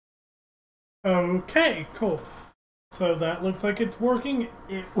Okay, cool. So that looks like it's working.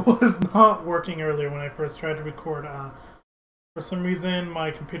 It was not working earlier when I first tried to record. For some reason,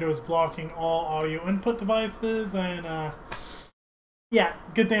 my computer was blocking all audio input devices, and yeah,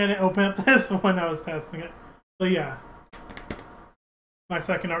 good thing I didn't open up this when I was testing it. But yeah, my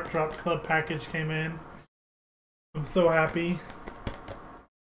second Art Drop Club package came in. I'm so happy.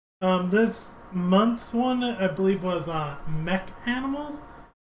 This month's one, I believe, was Mech Animals.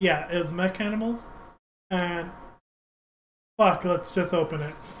 Yeah, it was Mech Animals. And fuck, let's just open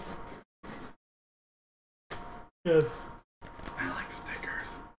it. Because I like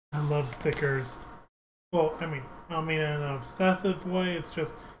stickers. I love stickers. Well, I mean in an obsessive way. It's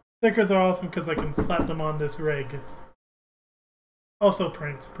just stickers are awesome because I can slap them on this rig. Also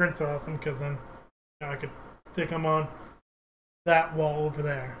prints. Prints are awesome because then I could stick them on that wall over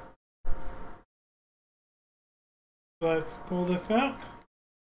there. Let's pull this out.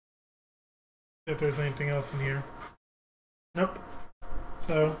 See if there's anything else in here. Nope.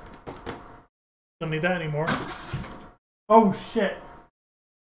 So, don't need that anymore. Oh shit!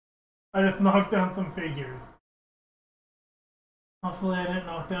 I just knocked down some figures. Hopefully I didn't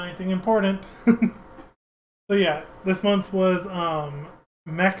knock down anything important. So yeah, this month's was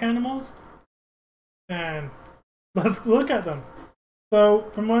Mech Animals. And let's look at them.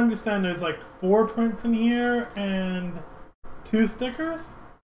 So, from what I understand, there's like 4 prints in here and 2 stickers.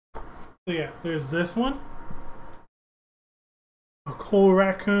 So yeah, there's this one. A cool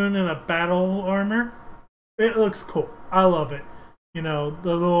raccoon in a battle armor. It looks cool. I love it. You know,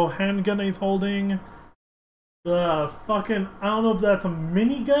 the little handgun he's holding. The fucking... I don't know if that's a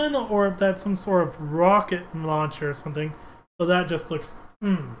minigun or if that's some sort of rocket launcher or something. But that just looks...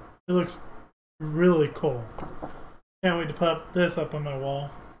 it looks really cool. Can't wait to put this up on my wall.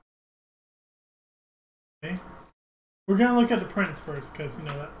 Okay. We're going to look at the prints first because, you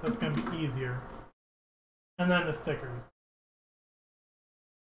know, that's going to be easier. And then the stickers.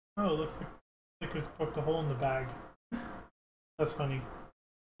 Oh, it looks like the stickers poked a hole in the bag. That's funny.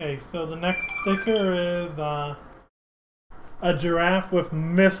 Okay, so the next sticker is a giraffe with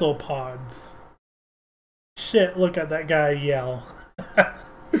missile pods. Shit, look at that guy yell.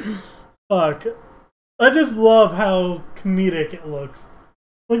 Fuck. I just love how comedic it looks.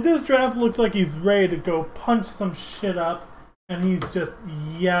 Like, this giraffe looks like he's ready to go punch some shit up, and he's just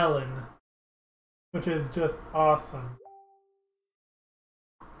yelling. Which is just awesome.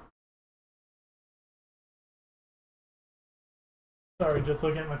 Sorry, just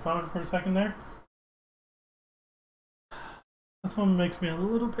looking at my phone for a second there. This one makes me a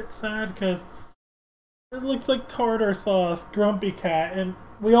little bit sad because it looks like tartar sauce, Grumpy Cat, and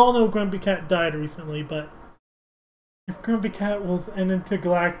we all know Grumpy Cat died recently, but if Grumpy Cat was an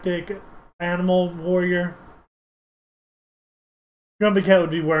intergalactic animal warrior, Grumpy Cat would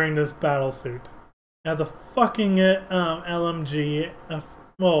be wearing this battle suit. It has a fucking LMG,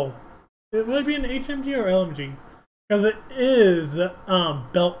 well, it might be an HMG or LMG. Because it is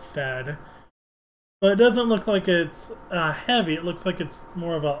belt fed, but it doesn't look like it's heavy. It looks like it's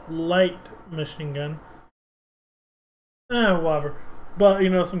more of a light machine gun. Whatever. But you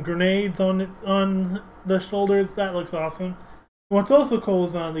know, some grenades on the shoulders. That looks awesome. What's also cool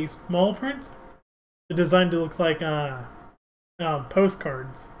is these small prints. They're designed to look like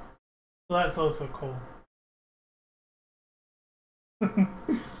postcards. So that's also cool.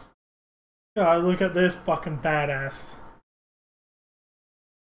 God, look at this fucking badass.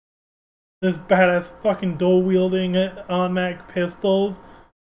 This badass fucking dual-wielding automatic pistols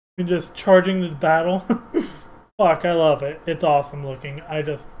and just charging the battle. Fuck, I love it. It's awesome looking. I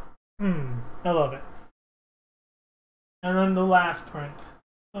love it. And then the last print.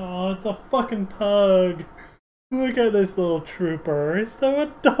 Oh, it's a fucking pug. Look at this little trooper. He's so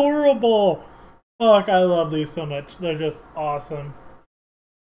adorable. Fuck, I love these so much. They're just awesome.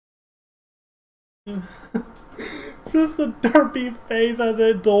 Just the derpy face as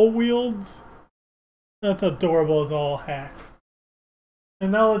it dual wields. That's adorable as all heck.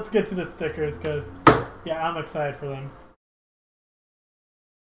 And now let's get to the stickers because, yeah, I'm excited for them.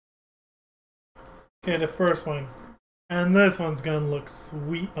 Okay, the first one. And this one's gonna look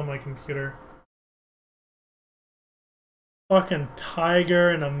sweet on my computer. Fucking tiger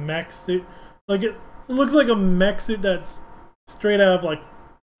in a mech suit. Like, it looks like a mech suit that's straight out of, like,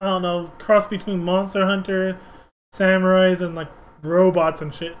 I don't know, cross between Monster Hunter, samurais, and like robots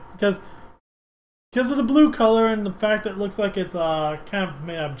and shit. Because of the blue color and the fact that it looks like it's kind of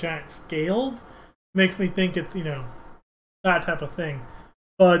made of giant scales, makes me think it's, you know, that type of thing.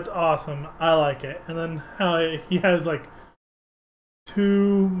 But it's awesome. I like it. And then how he has like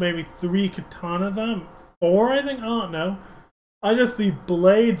 2, maybe 3 katanas on him. 4, I think? I don't know. I just see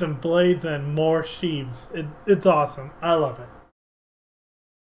blades and blades and more sheaves. It's awesome. I love it.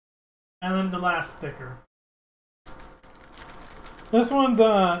 And then the last sticker. This one's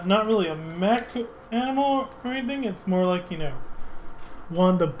not really a mech animal or anything. It's more like, you know,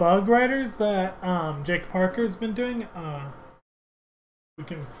 one of the bug riders that Jake Parker's been doing. We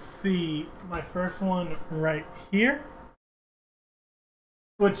can see my first one right here.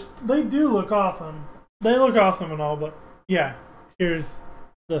 Which, they do look awesome. They look awesome and all, but yeah, here's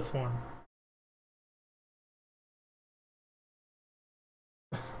this one.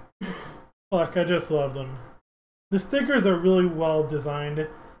 Fuck, I just love them. The stickers are really well designed.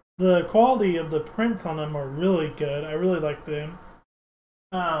 The quality of the prints on them are really good. I really like them.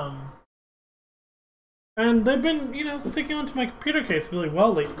 And they've been, you know, sticking onto my computer case really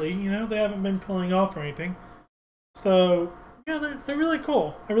well lately. You know, they haven't been pulling off or anything. So, yeah, they're really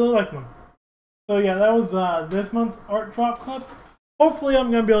cool. I really like them. So yeah, that was this month's Art Drop Club. Hopefully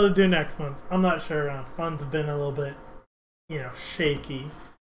I'm going to be able to do next month. I'm not sure. Funds have been a little bit, you know, shaky.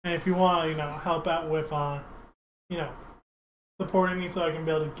 And if you want to, you know, help out with, you know, supporting me so I can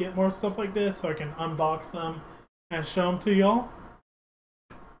be able to get more stuff like this, so I can unbox them and show them to y'all,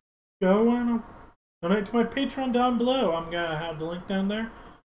 go and donate to my Patreon down below. I'm going to have the link down there,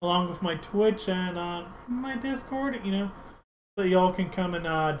 along with my Twitch and my Discord, you know, so y'all can come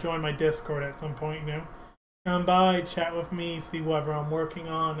and join my Discord at some point, you know. Come by, chat with me, see whatever I'm working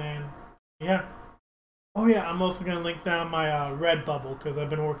on, and yeah. Oh yeah, I'm also going to link down my Redbubble, because I've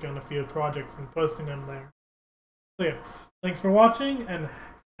been working on a few projects and posting them there. So yeah, thanks for watching, and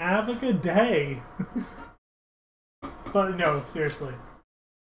have a good day. But no, seriously.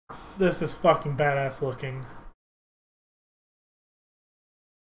 This is fucking badass looking.